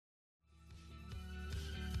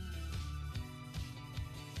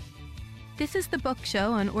This is The Book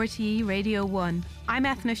Show on RTE Radio 1. I'm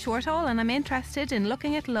Eithne Shortall and I'm interested in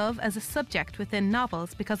looking at love as a subject within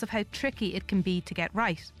novels because of how tricky it can be to get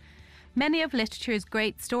right. Many of literature's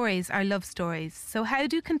great stories are love stories, so how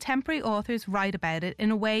do contemporary authors write about it in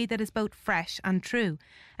a way that is both fresh and true?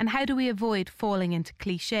 And how do we avoid falling into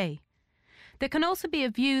cliché? There can also be a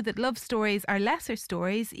view that love stories are lesser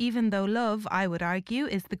stories, even though love, I would argue,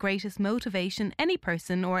 is the greatest motivation any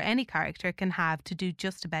person or any character can have to do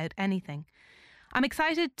just about anything. I'm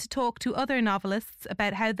excited to talk to other novelists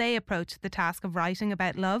about how they approach the task of writing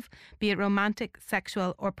about love, be it romantic,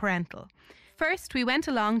 sexual or parental. First, we went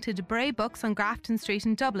along to Debray Books on Grafton Street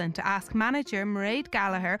in Dublin to ask manager Mairead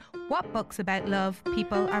Gallagher what books about love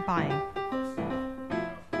people are buying.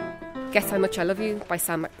 Guess How Much I Love You by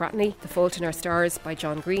Sam McBratney, The Fault in Our Stars by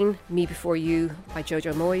John Green, Me Before You by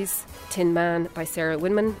Jojo Moyes, Tin Man by Sarah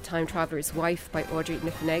Winman, Time Traveller's Wife by Audrey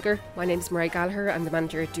Niffenegger. My name is Mairead Gallagher, I'm the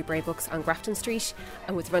manager at Debray Books on Grafton Street,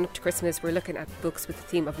 and with the run up to Christmas we're looking at books with the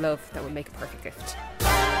theme of love that will make a perfect gift.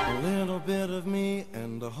 A little bit of me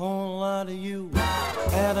and a whole lot of you.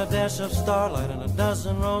 Add a dash of starlight and a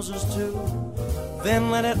dozen roses too.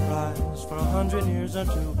 Then let it rise for 100 years or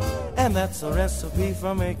two. And that's a recipe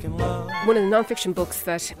for making love. One of the non-fiction books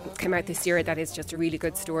that came out this year that is just a really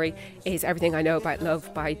good story is Everything I Know About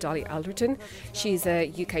Love by Dolly Alderton. She's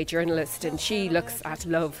a UK journalist and she looks at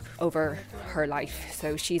love over her life.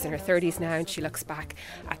 So she's in her 30s now and she looks back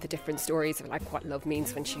at the different stories of like what love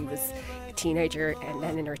means when she was a teenager and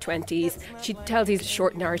then in her 20s. She tells these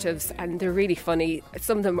short narratives and they're really funny.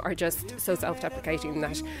 Some of them are just so self-deprecating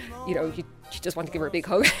that, you know, you just want to give her a big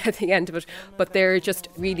hug at the end of it, but they're just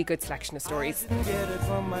really good selection of stories. I didn't get it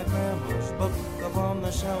from my grandma's book upon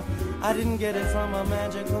the shelf. I didn't get it from a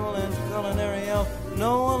magical and culinary elf.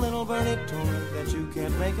 No, a little birdie told me that you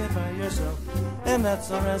can't make it by yourself, and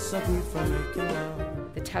that's a recipe for making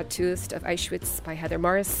love. The Tattooist of Auschwitz by Heather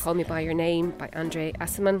Morris, Call Me By Your Name by Andre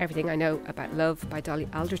Asselman, Everything I Know About Love by Dolly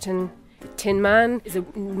Alderton. Tin Man is a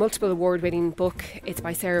multiple award-winning book. It's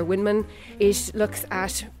by Sarah Winman. It looks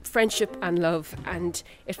at friendship and love and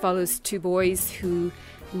it follows two boys who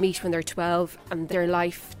meet when they're 12 and their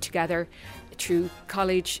life together through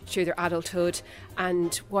college, through their adulthood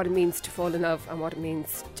and what it means to fall in love and what it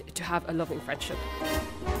means to have a loving friendship.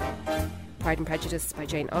 Pride and Prejudice by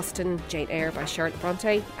Jane Austen, Jane Eyre by Charlotte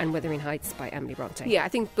Bronte and Wuthering Heights by Emily Bronte. Yeah, I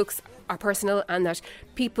think books are personal and that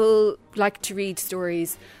people like to read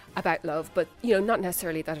stories about love, but you know, not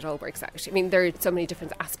necessarily that it all works out. I mean, there are so many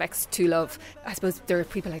different aspects to love. I suppose there are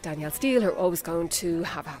people like Danielle Steele who are always going to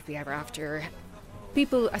have a happy ever after.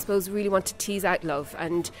 People, I suppose, really want to tease out love,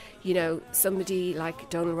 and you know, somebody like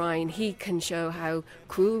Donal Ryan, he can show how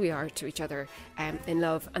cruel we are to each other in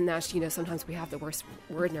love, and that, you know, sometimes we have the worst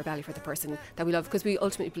word in our belly for the person that we love because we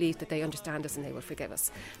ultimately believe that they understand us and they will forgive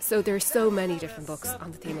us. So there are so many different books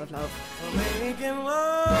on the theme of love. Making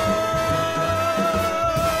love.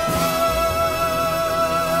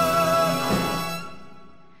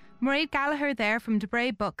 Mairead Gallagher there from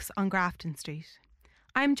Debray Books on Grafton Street.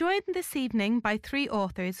 I'm joined this evening by three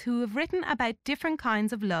authors who have written about different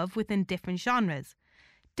kinds of love within different genres.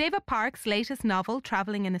 David Park's latest novel,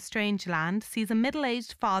 Travelling in a Strange Land, sees a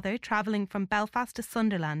middle-aged father travelling from Belfast to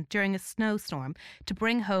Sunderland during a snowstorm to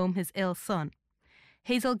bring home his ill son.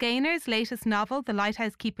 Hazel Gaynor's latest novel, The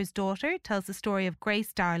Lighthouse Keeper's Daughter, tells the story of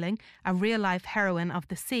Grace Darling, a real-life heroine of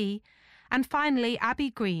the sea. And finally, Abby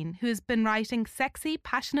Green, who has been writing sexy,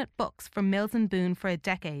 passionate books for Mills and Boon for a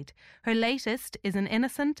decade. Her latest is An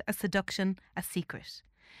Innocent, a Seduction, a Secret.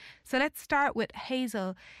 So let's start with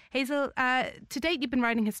Hazel. Hazel, to date you've been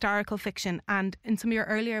writing historical fiction, and in some of your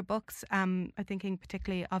earlier books, I'm thinking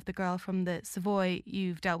particularly of The Girl from the Savoy,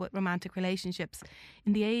 you've dealt with romantic relationships.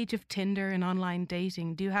 In the age of Tinder and online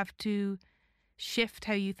dating, do you have to shift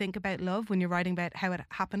how you think about love when you're writing about how it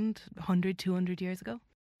happened 100, 200 years ago?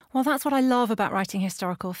 Well, that's what I love about writing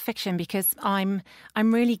historical fiction, because I'm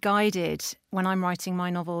really guided when I'm writing my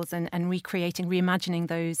novels and reimagining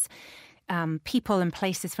those people and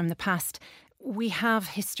places from the past. We have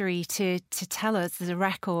history to tell us as a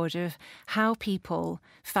record of how people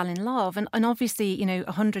fell in love. And obviously, you know,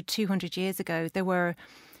 100, 200 years ago, there were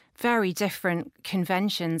very different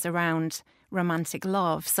conventions around romantic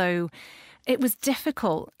love. So it was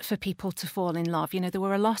difficult for people to fall in love. You know, there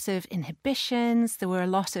were a lot of inhibitions. There were a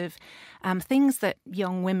lot of things that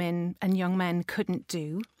young women and young men couldn't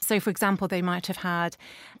do. So, for example, they might have had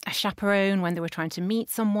a chaperone when they were trying to meet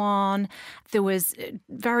someone. There was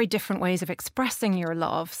very different ways of expressing your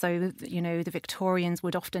love. So, the Victorians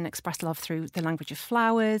would often express love through the language of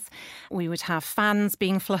flowers. We would have fans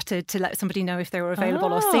being fluttered to let somebody know if they were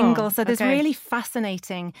available or single. So there's really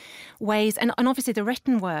fascinating ways. And obviously the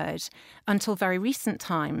written word, until very recent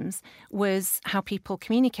times, was how people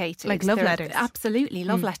communicated. Like love letters. Absolutely,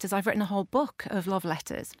 love letters. I've written a whole book of love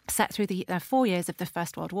letters set through the 4 years of the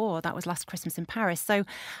First World War. That was Last Christmas in Paris. So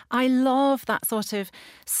I love that sort of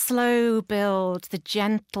slow build, the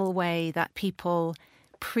gentle way that people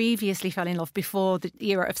previously fell in love before the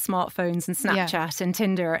era of smartphones and Snapchat and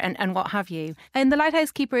Tinder and what have you. In The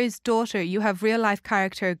Lighthouse Keeper's Daughter, you have real-life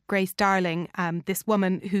character Grace Darling, this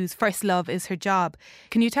woman whose first love is her job.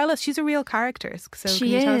 Can you tell us? She's a real character, so can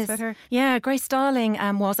you tell us about her? Yeah, Grace Darling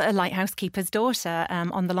was a lighthouse keeper's daughter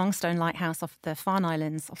on the Longstone Lighthouse off the Farne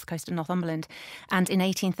Islands off the coast of Northumberland. And in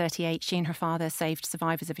 1838, she and her father saved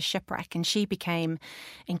survivors of a shipwreck, and she became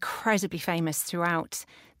incredibly famous throughout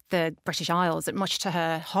the British Isles, much to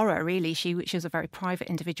her horror, really. She was a very private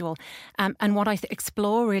individual. And what I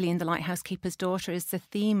explore really in The Lighthouse Keeper's Daughter is the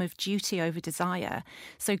theme of duty over desire.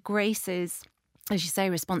 So Grace's, as you say,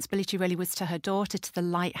 responsibility really was to her daughter, to the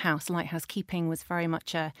lighthouse. Lighthouse keeping was very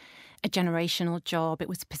much a generational job. It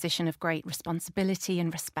was a position of great responsibility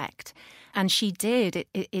and respect. And she did.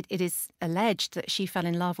 It is alleged that she fell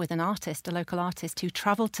in love with an artist, a local artist, who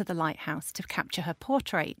travelled to the lighthouse to capture her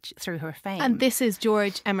portrait through her fame. And this is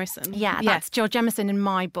George Emerson. Yeah, that's George Emerson in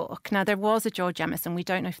my book. Now, there was a George Emerson. We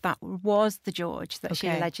don't know if that was the George that she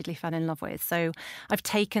allegedly fell in love with. So I've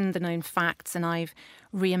taken the known facts and I've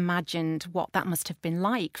reimagined what that must have been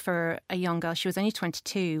like for a young girl. She was only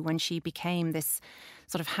 22 when she became this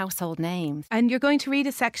sort of household name. And you're going to read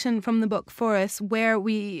a section from the book for us where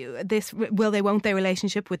this will they won't they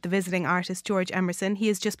relationship with the visiting artist George Emerson. He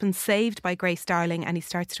has just been saved by Grace Darling and he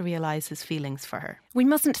starts to realise his feelings for her. We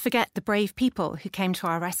mustn't forget the brave people who came to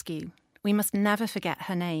our rescue. We must never forget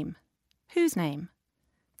her name. Whose name?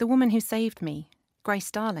 The woman who saved me,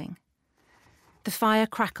 Grace Darling. The fire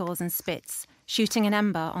crackles and spits, shooting an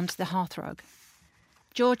ember onto the hearthrug.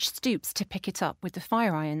 George stoops to pick it up with the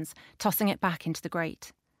fire irons, tossing it back into the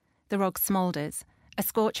grate. The rug smoulders, a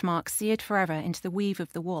scorch mark seared forever into the weave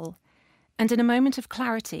of the wool. And in a moment of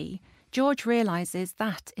clarity, George realises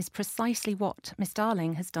that is precisely what Miss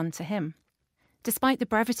Darling has done to him. Despite the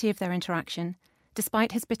brevity of their interaction,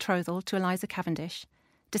 despite his betrothal to Eliza Cavendish,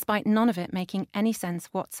 despite none of it making any sense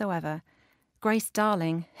whatsoever, Grace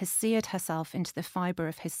Darling has seared herself into the fibre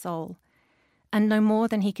of his soul. And no more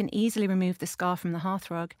than he can easily remove the scar from the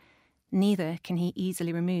hearthrug, neither can he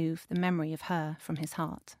easily remove the memory of her from his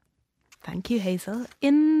heart. Thank you, Hazel.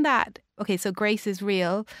 In that, so Grace is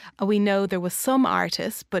real. We know there was some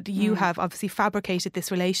artist, but you have obviously fabricated this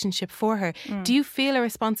relationship for her. Do you feel a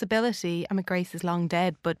responsibility? I mean, Grace is long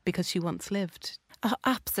dead, but because she once lived. Oh,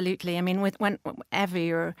 absolutely. I mean, whenever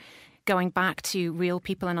you're going back to real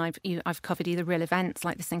people, and I've covered either real events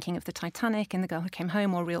like the sinking of the Titanic and The Girl Who Came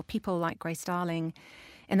Home, or real people like Grace Darling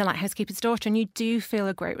in The Lighthouse Keeper's Daughter, and you do feel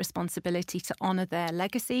a great responsibility to honour their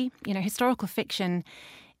legacy. You know, historical fiction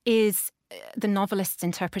is the novelist's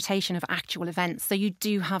interpretation of actual events. So you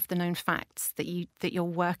do have the known facts that you're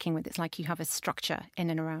working with. It's like you have a structure in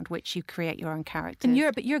and around which you create your own characters. And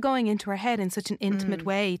you're going into her head in such an intimate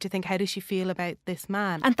way to think, how does she feel about this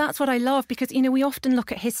man? And that's what I love, because, you know, we often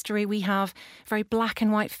look at history. We have very black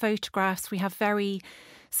and white photographs. We have very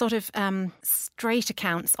sort of straight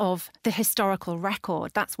accounts of the historical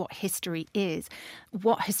record. That's what history is.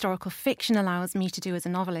 What historical fiction allows me to do as a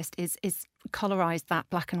novelist is colorise that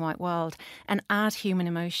black and white world and add human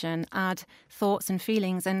emotion, add thoughts and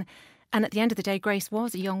feelings. And at the end of the day, Grace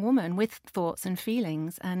was a young woman with thoughts and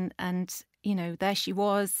feelings. And you know, there she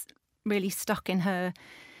was, really stuck in her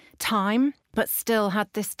time, but still had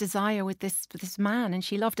this desire with this man, and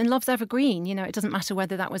she loved, and love's evergreen. You know, it doesn't matter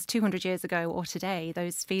whether that was 200 years ago or today.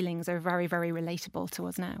 Those feelings are very, very relatable to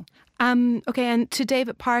us now. Okay, and to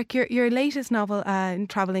David Park, your latest novel,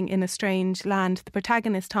 Travelling in a Strange Land, the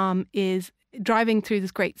protagonist, Tom, is driving through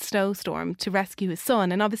this great snowstorm to rescue his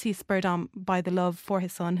son, and obviously spurred on by the love for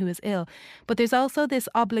his son who is ill. But there's also this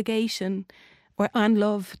obligation and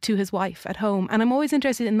love to his wife at home. And I'm always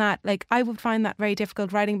interested in that. Like, I would find that very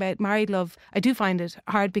difficult writing about married love. I do find it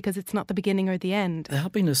hard because it's not the beginning or the end. The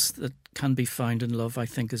happiness that can be found in love, I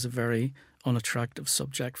think, is a very unattractive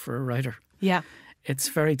subject for a writer. Yeah. It's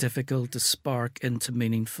very difficult to spark into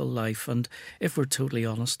meaningful life. And if we're totally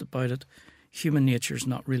honest about it, human nature is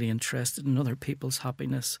not really interested in other people's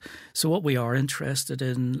happiness. So what we are interested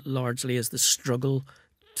in largely is the struggle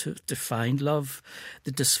to define love,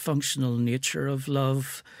 the dysfunctional nature of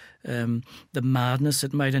love, the madness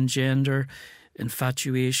it might engender,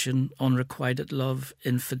 infatuation, unrequited love,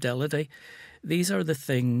 infidelity. These are the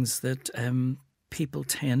things that people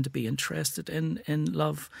tend to be interested in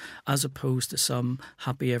love, as opposed to some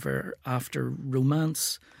happy ever after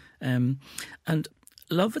romance. And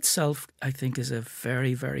love itself, I think, is a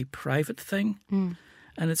very, very private thing.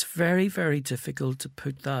 And it's very, very difficult to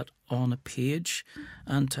put that on a page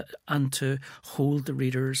and to hold the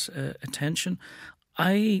reader's attention.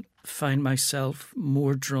 I find myself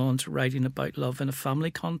more drawn to writing about love in a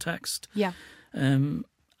family context. Yeah. And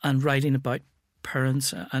writing about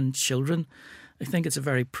parents and children. I think it's a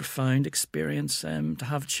very profound experience to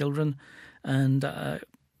have children, and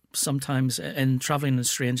sometimes in travelling in a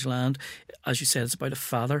strange land, as you said, it's about a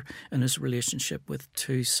father and his relationship with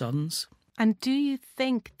two sons. And do you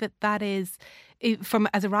think that is, from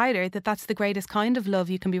as a writer, that's the greatest kind of love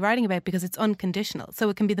you can be writing about, because it's unconditional, so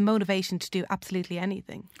it can be the motivation to do absolutely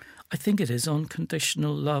anything? I think it is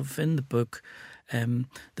unconditional love. In the book, the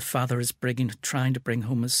father is trying to bring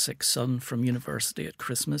home his sick son from university at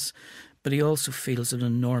Christmas, but he also feels an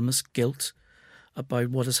enormous guilt about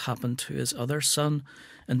what has happened to his other son,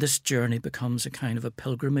 and this journey becomes a kind of a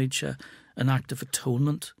pilgrimage, an act of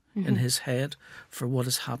atonement in his head for what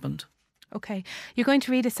has happened. Okay, you're going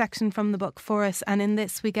to read a section from the book for us, and in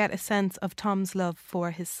this we get a sense of Tom's love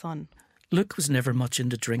for his son. Luke was never much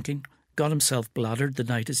into drinking, got himself bladdered the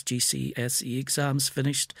night his GCSE exams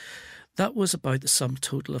finished. That was about the sum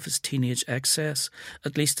total of his teenage excess,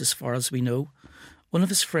 at least as far as we know. One of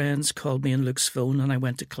his friends called me on Luke's phone, and I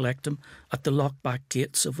went to collect him at the locked-back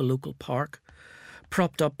gates of a local park,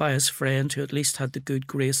 propped up by his friend who at least had the good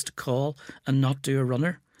grace to call and not do a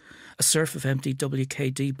runner. A surf of empty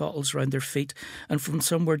WKD bottles round their feet, and from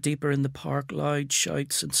somewhere deeper in the park, loud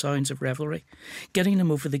shouts and sounds of revelry. Getting him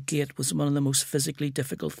over the gate was one of the most physically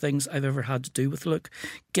difficult things I've ever had to do with Luke.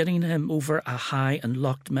 Getting him over a high and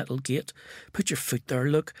locked metal gate. Put your foot there,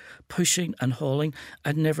 Luke. Pushing and hauling.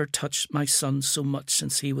 I'd never touched my son so much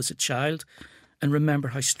since he was a child, and remember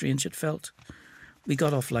how strange it felt. We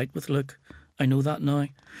got off light with Luke. I know that now.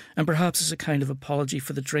 And perhaps as a kind of apology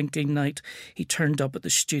for the drinking night, he turned up at the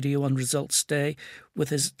studio on results day with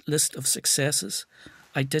his list of successes.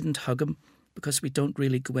 I didn't hug him, because we don't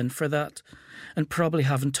really go in for that, and probably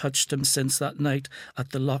haven't touched him since that night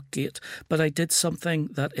at the lock gate, but I did something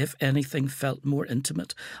that, if anything, felt more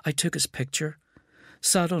intimate. I took his picture.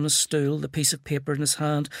 Sat on a stool, the piece of paper in his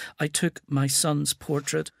hand, I took my son's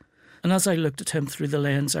portrait. And as I looked at him through the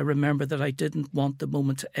lens, I remembered that I didn't want the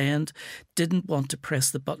moment to end, didn't want to press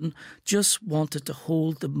the button, just wanted to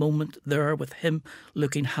hold the moment there with him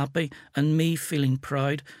looking happy and me feeling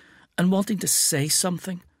proud and wanting to say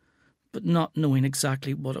something, but not knowing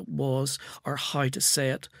exactly what it was or how to say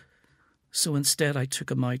it. So instead I took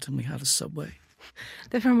him out and we had a Subway.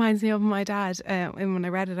 That reminds me of my dad. And when I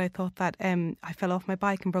read it, I thought that I fell off my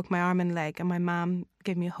bike and broke my arm and leg, and my mum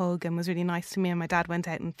gave me a hug and was really nice to me, and my dad went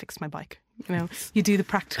out and fixed my bike. You know, you do the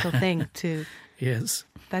practical thing to... Yes.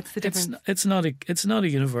 That's the difference. It's not a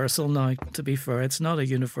universal now, to be fair. It's not a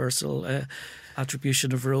universal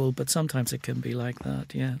attribution of role, but sometimes it can be like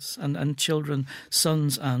that, yes. And children,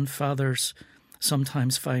 sons and fathers,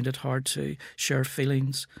 sometimes find it hard to share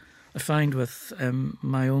feelings. I find with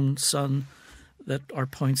my own son that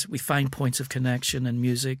we find points of connection in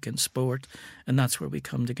music and sport, and that's where we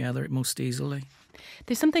come together most easily.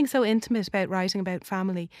 There's something so intimate about writing about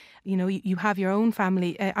family. You know, you have your own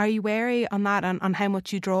family. Are you wary on that, on how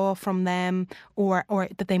much you draw from them, or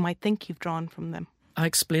that they might think you've drawn from them? I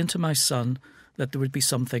explained to my son that there would be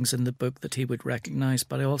some things in the book that he would recognise,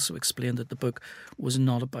 but I also explained that the book was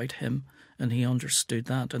not about him, and he understood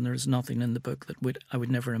that, and there's nothing in the book that I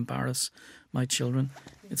would never embarrass my children.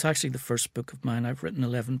 It's actually the first book of mine. I've written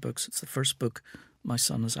 11 books. It's the first book my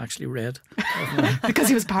son has actually read. Because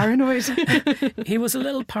he was paranoid. He was a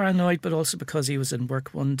little paranoid, but also because he was in work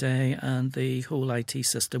one day and the whole IT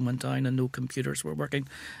system went down and no computers were working,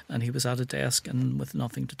 and he was at a desk and with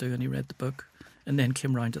nothing to do, and he read the book and then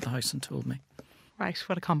came round to the house and told me. Right,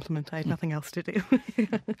 what a compliment. I had nothing else to do.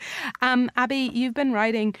 Abby, you've been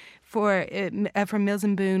writing for Mills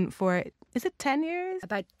and Boon for, is it 10 years?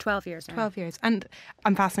 About 12 years. 12 years. And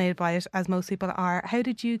I'm fascinated by it, as most people are. How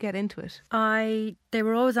did you get into it? They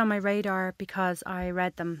were always on my radar because I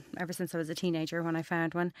read them ever since I was a teenager when I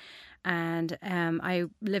found one. And I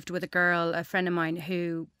lived with a friend of mine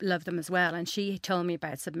who loved them as well. And she told me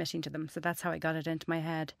about submitting to them. So that's how I got it into my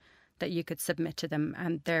head, that you could submit to them,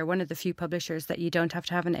 and they're one of the few publishers that you don't have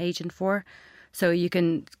to have an agent for, so you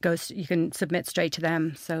can submit straight to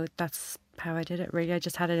them. So that's how I did it, really. I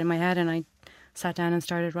just had it in my head and I sat down and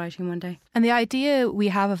started writing one day. And the idea we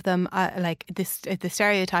have of them, like this, the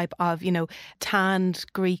stereotype of, you know, tanned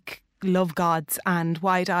Greek love gods and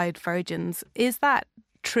wide-eyed virgins, is that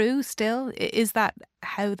true still? Is that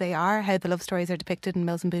how they are, how the love stories are depicted in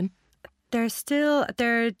Mills and Boon?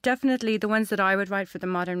 They're definitely, the ones that I would write for the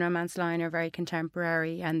modern romance line are very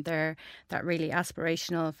contemporary, and they're that really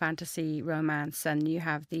aspirational fantasy romance, and you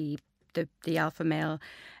have the alpha male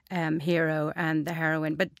hero and the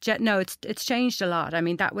heroine. But no, it's changed a lot. I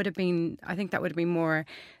mean, I think that would have been more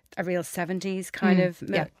a real 70s kind of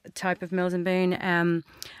type of Mills and Boon, and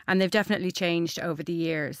they've definitely changed over the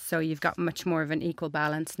years, so you've got much more of an equal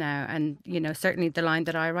balance now. And you know, certainly the line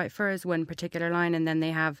that I write for is one particular line, and then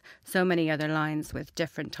they have so many other lines with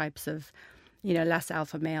different types of, you know, less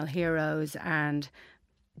alpha male heroes, and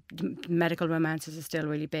medical romances are still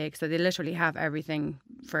really big, so they literally have everything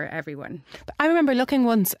for everyone. But I remember looking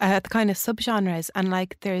once at the kind of subgenres, and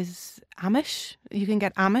like there's Amish. You can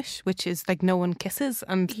get Amish, which is like no one kisses,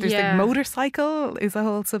 and there's like motorcycle is a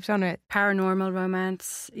whole subgenre. Paranormal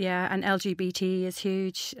romance, and LGBT is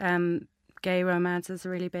huge. Gay romance is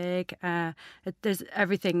really big. There's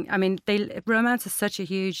everything. I mean, romance is such a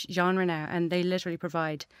huge genre now, and they literally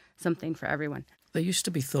provide something for everyone. They used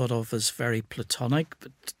to be thought of as very platonic,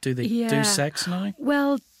 but do they do sex now?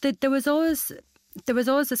 Well, there was always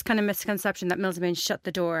this kind of misconception that Mills and Boon shut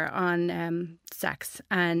the door on sex,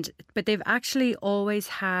 but they've actually always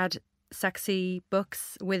had sexy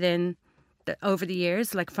books over the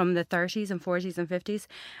years, like from the 30s and 40s and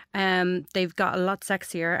 50s. They've got a lot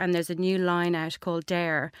sexier, and there's a new line out called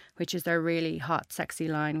Dare, which is their really hot, sexy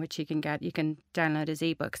line, which you can download as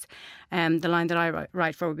ebooks. The line that I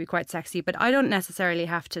write for would be quite sexy, but I don't necessarily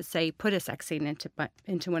have to say put a sex scene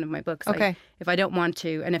into one of my books. Okay. Like, if I don't want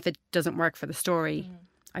to, and if it doesn't work for the story,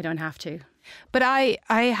 I don't have to. But I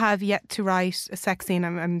have yet to write a sex scene.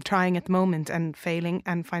 I'm trying at the moment and failing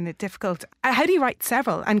and find it difficult. How do you write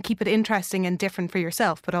several and keep it interesting and different for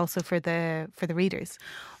yourself, but also for the readers?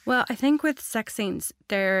 Well, I think with sex scenes,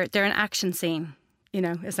 they're an action scene, you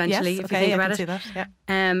know, essentially. Yes, if you think about I can it. see that.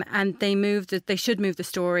 Yeah. And they should move the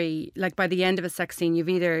story. Like by the end of a sex scene, you've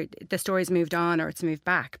either the story's moved on or it's moved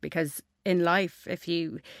back, because in life, if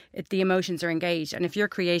the emotions are engaged, and if you're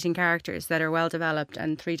creating characters that are well developed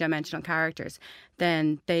and 3-dimensional characters,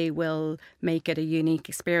 then they will make it a unique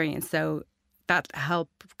experience. So that help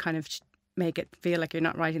kind of make it feel like you're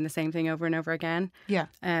not writing the same thing over and over again. Yeah.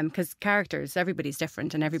 Because characters, everybody's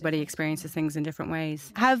different, and everybody experiences things in different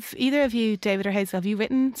ways. Have either of you, David or Hazel, have you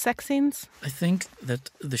written sex scenes? I think that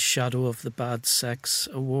the shadow of the Bad Sex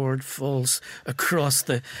Award falls across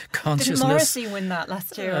the consciousness. Didn't Morrissey win that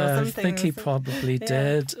last year or something? I think he probably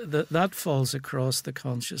did. That falls across the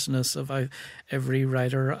consciousness of every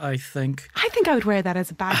writer, I think. I think I would wear that as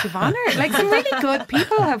a badge of honour. Like, some really good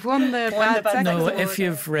people have won the Bad Sex Award. If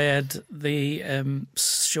you've read the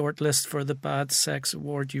shortlist for the Bad Sex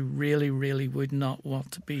Award, you really, really would not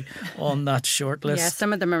want to be on that shortlist. Yeah,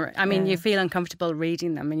 some of them are, I mean, you feel uncomfortable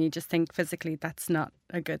reading them, and you just think physically that's not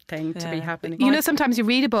a good thing to be happening. You know, sometimes you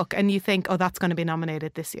read a book and you think, oh, that's going to be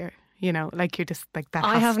nominated this year. You know, like you're just like that.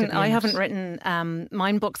 I haven't written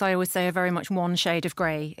mine books. I always say are very much one shade of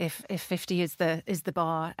grey. If 50 is the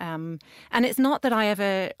bar, and it's not that I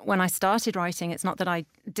ever, when I started writing, it's not that I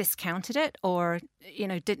discounted it or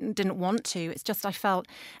didn't want to. It's just I felt,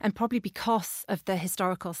 and probably because of the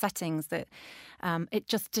historical settings, that it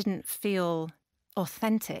just didn't feel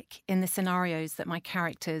authentic in the scenarios that my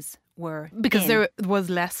characters were because in. There was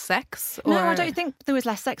less sex? Or? No, I don't think there was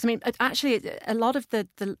less sex. I mean, actually, a lot of the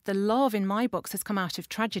love in my books has come out of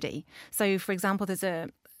tragedy. So, for example, there's a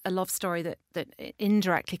love story that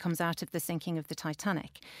indirectly comes out of the sinking of the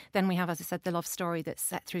Titanic. Then we have, as I said, the love story that's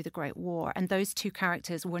set through the Great War. And those two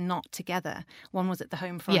characters were not together. One was at the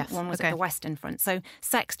home front, one was at the Western front. So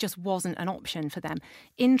sex just wasn't an option for them.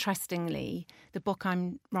 Interestingly, the book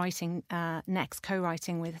I'm writing next,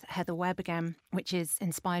 co-writing with Heather Webb again, which is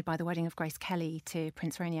inspired by the wedding of Grace Kelly to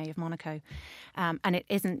Prince Rainier of Monaco. And it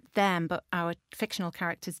isn't them, but our fictional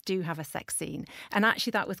characters do have a sex scene. And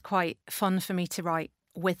actually that was quite fun for me to write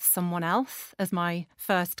with someone else as my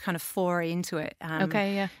first kind of foray into it.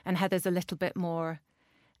 And Heather's a little bit more,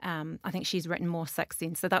 I think she's written more sex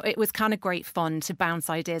scenes. So that it was kind of great fun to bounce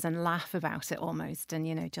ideas and laugh about it almost.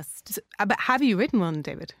 And, just... But have you written one,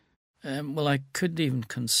 David? Well, I couldn't even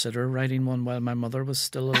consider writing one while my mother was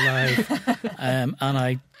still alive. And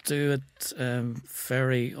I do it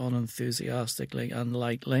very unenthusiastically and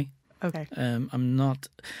lightly. Okay. I'm not.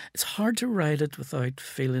 It's hard to write it without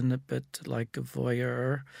feeling a bit like a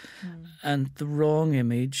voyeur, and the wrong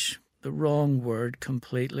image, the wrong word,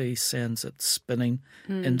 completely sends it spinning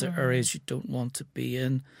into areas you don't want to be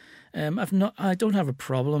in. I don't have a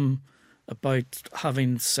problem about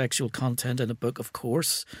having sexual content in a book, of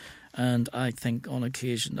course. And I think on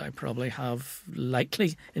occasion I probably have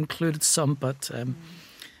likely included some, but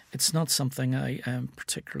it's not something I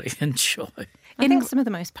particularly enjoy. I think some of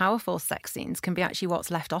the most powerful sex scenes can be actually what's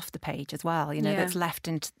left off the page as well, that's left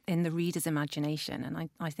in the reader's imagination. And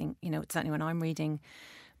I think, certainly when I'm reading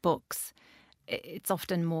books, it's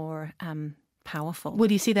often more powerful.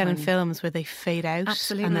 Would you see that in films where they fade out?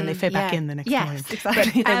 Absolutely. And then they fade back in the next morning? Yes,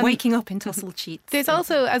 exactly. They're waking up in tousled sheets. There's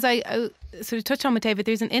also, as I sort of touched on with David,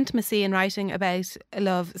 there's an intimacy in writing about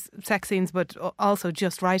love, sex scenes, but also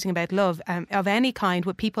just writing about love of any kind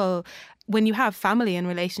with people. When you have family and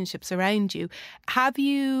relationships around you, have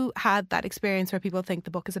you had that experience where people think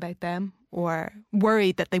the book is about them or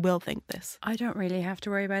worried that they will think this? I don't really have to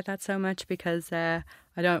worry about that so much because I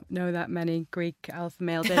don't know that many Greek alpha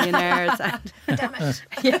male billionaires. Damn it.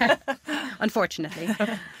 Yeah, unfortunately.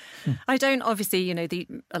 I don't, obviously,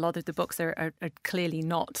 a lot of the books are clearly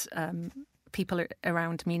not people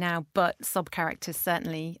around me now, but sub-characters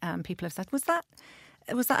certainly people have said, was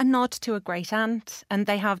that a nod to a great aunt? And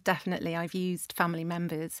they have definitely. I've used family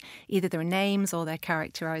members, either their names or their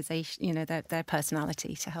characterisation, their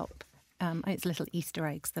personality to help. It's little Easter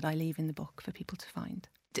eggs that I leave in the book for people to find.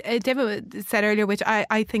 David said earlier, which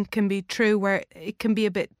I think can be true, where it can be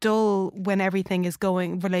a bit dull when everything is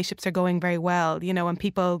relationships are going very well, and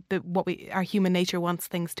people, our human nature wants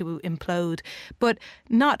things to implode, but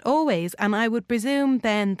not always. And I would presume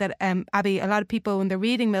then that, Abby, a lot of people when they're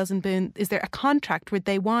reading Mills and Boon, is there a contract where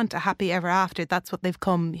they want a happy ever after? That's what they've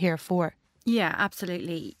come here for. Yeah,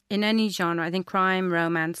 absolutely. In any genre, I think crime,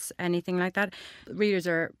 romance, anything like that, readers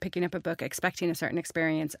are picking up a book expecting a certain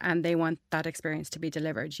experience and they want that experience to be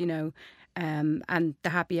delivered, and the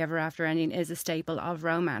happy ever after ending is a staple of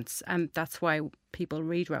romance. And that's why people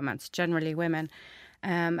read romance, generally women.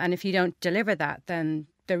 And if you don't deliver that, then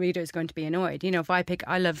the reader is going to be annoyed.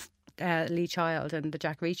 I love Lee Child and the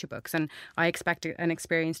Jack Reacher books, and I expect an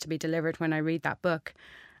experience to be delivered when I read that book.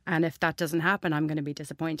 And if that doesn't happen, I'm going to be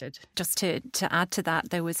disappointed. Just to add to that,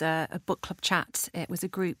 there was a book club chat. It was a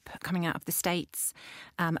group coming out of the States,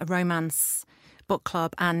 a romance book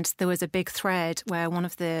club. And there was a big thread where one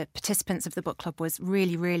of the participants of the book club was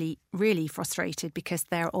really, really, really frustrated because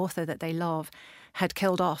their author that they love had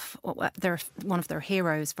killed off one of their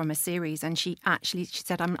heroes from a series. And she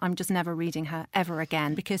said, I'm just never reading her ever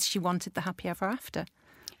again because she wanted the happy ever after.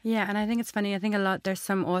 Yeah, and I think it's funny. I think there's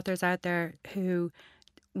some authors out there who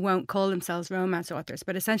won't call themselves romance authors,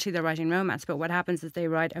 but essentially they're writing romance. But what happens is they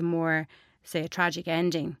write a more, say, a tragic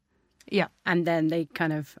ending. Yeah. And then they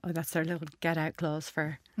kind of, that's their little get out clause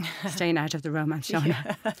for staying out of the romance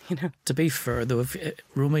genre. To be fair, though, if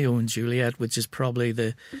Romeo and Juliet, which is probably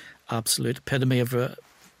the absolute epitome of a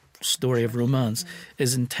story of romance,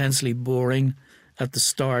 is intensely boring at the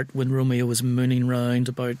start when Romeo was mooning round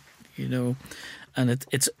about, and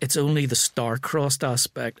it's only the star-crossed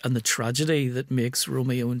aspect and the tragedy that makes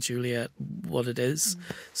Romeo and Juliet what it is.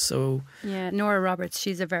 So yeah, Nora Roberts,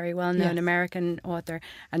 she's a very well-known American author,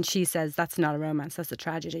 and she says that's not a romance, that's a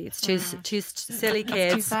tragedy. It's two silly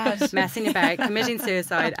kids messing about, committing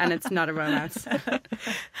suicide, and it's not a romance.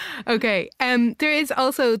 Okay, there is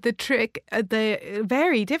also the trick, the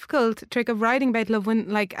very difficult trick of writing about love when,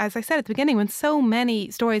 like as I said at the beginning, when so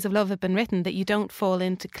many stories of love have been written that you don't fall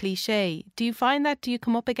into cliche. Do you find that? Do you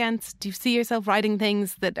come up against? Do you see yourself writing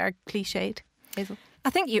things that are cliched, Hazel? I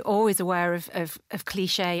think you're always aware of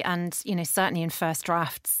cliche, and certainly in first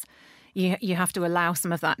drafts, you have to allow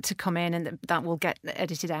some of that to come in, and that will get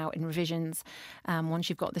edited out in revisions once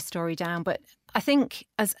you've got the story down. But I think,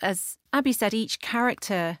 as Abby said, each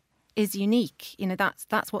character is unique.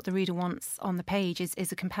 That's what the reader wants on the page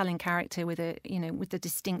is a compelling character with a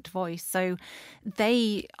distinct voice. So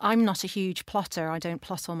I'm not a huge plotter. I don't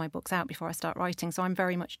plot all my books out before I start writing. So I'm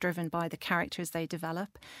very much driven by the characters they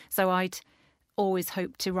develop. So I'd always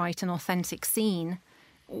hope to write an authentic scene,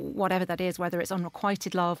 whatever that is, whether it's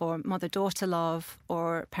unrequited love or mother-daughter love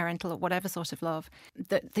or parental or whatever sort of love,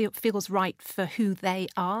 that feels right for who they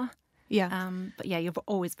are. Yeah. But yeah, you're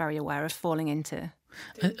always very aware of falling into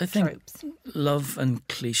I think tropes. Love and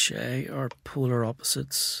cliche are polar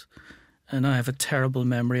opposites. And I have a terrible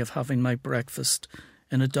memory of having my breakfast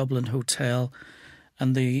in a Dublin hotel,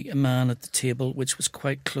 and the man at the table, which was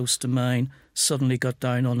quite close to mine, suddenly got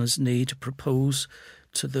down on his knee to propose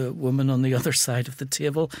to the woman on the other side of the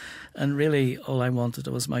table. And really all I wanted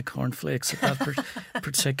was my cornflakes at that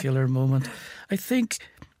particular moment. I think,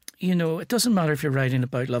 you know, it doesn't matter if you're writing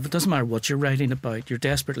about love. It doesn't matter what you're writing about. You're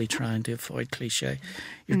desperately trying to avoid cliche.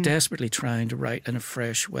 You're desperately trying to write in a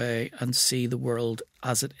fresh way and see the world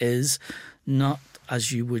as it is, not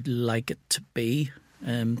as you would like it to be.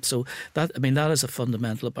 So that is a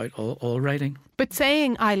fundamental about all writing. But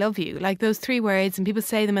saying "I love you," like those 3 words, and people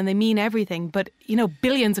say them and they mean everything. But you know,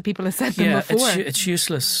 billions of people have said them before. It's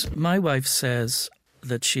useless. My wife says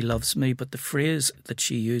that she loves me, but the phrase that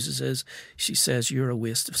she uses is, she says, "You're a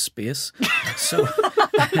waste of space." So,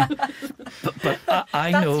 but I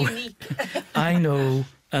know, I know,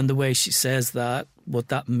 and the way she says that, what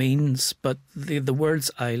that means. But the words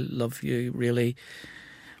 "I love you" really,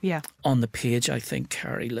 on the page, I think,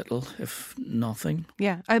 carry little, if nothing.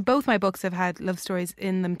 Yeah, both my books have had love stories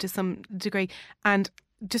in them to some degree, and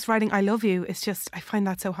just writing "I love you" is just, I find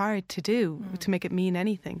that so hard to do, to make it mean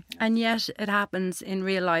anything. And yet it happens in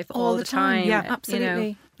real life all the time. Yeah, absolutely. You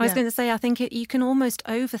know? I was going to say, I think you can almost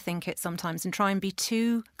overthink it sometimes and try and be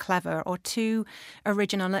too clever or too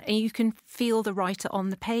original, and you can feel the writer on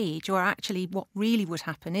the page, or actually what really would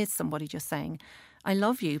happen is somebody just saying, "I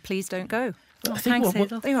love you, please don't go." Thanks,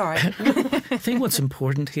 Hazel. You're all right. I think what's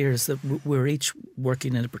important here is that we're each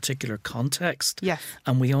working in a particular context. Yes.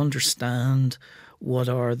 And we understand what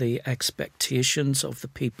are the expectations of the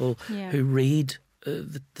people who read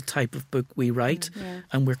the type of book we write,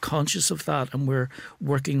 and we're conscious of that, and we're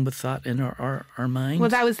working with that in our mind. Well,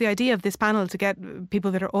 that was the idea of this panel, to get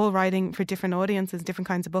people that are all writing for different audiences, different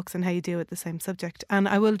kinds of books, and how you deal with the same subject. And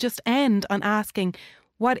I will just end on asking,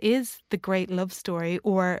 what is the great love story,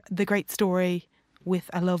 or the great story with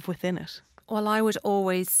a love within it? Well, I would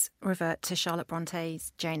always revert to Charlotte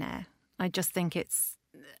Bronte's Jane Eyre. I just think it's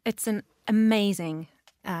an amazing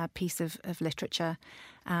piece of literature.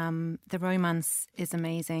 The romance is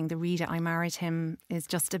amazing. The reader, I married him, is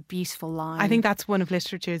just a beautiful line. I think that's one of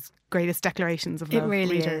literature's greatest declarations of love. It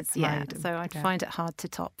really reader is, So I'd find it hard to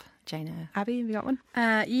top Jane Eyre. Abby, have you got one?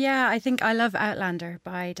 I think I love Outlander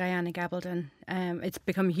by Diana Gabaldon. It's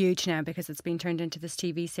become huge now because it's been turned into this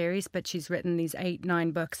TV series, but she's written these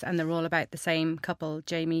 8-9 books, and they're all about the same couple,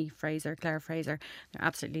 Jamie Fraser, Claire Fraser. They're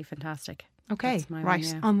absolutely fantastic. Okay,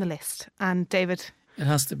 right, on the list. And David? It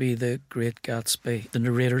has to be The Great Gatsby. The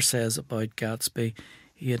narrator says about Gatsby,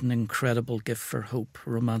 he had an incredible gift for hope,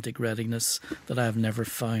 romantic readiness that I have never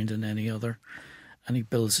found in any other. And he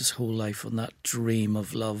builds his whole life on that dream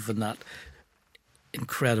of love and that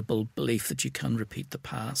incredible belief that you can repeat the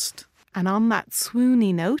past. And on that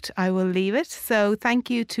swoony note, I will leave it. So thank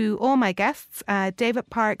you to all my guests. David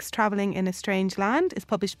Park's Travelling in a Strange Land is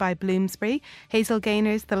published by Bloomsbury. Hazel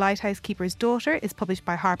Gaynor's The Lighthouse Keeper's Daughter is published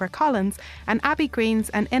by HarperCollins. And Abby Green's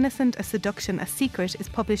An Innocent, a Seduction, a Secret is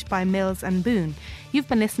published by Mills and Boon. You've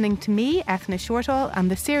been listening to me, Eithne Shortall,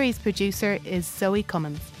 and the series producer is Zoe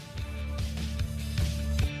Cummins.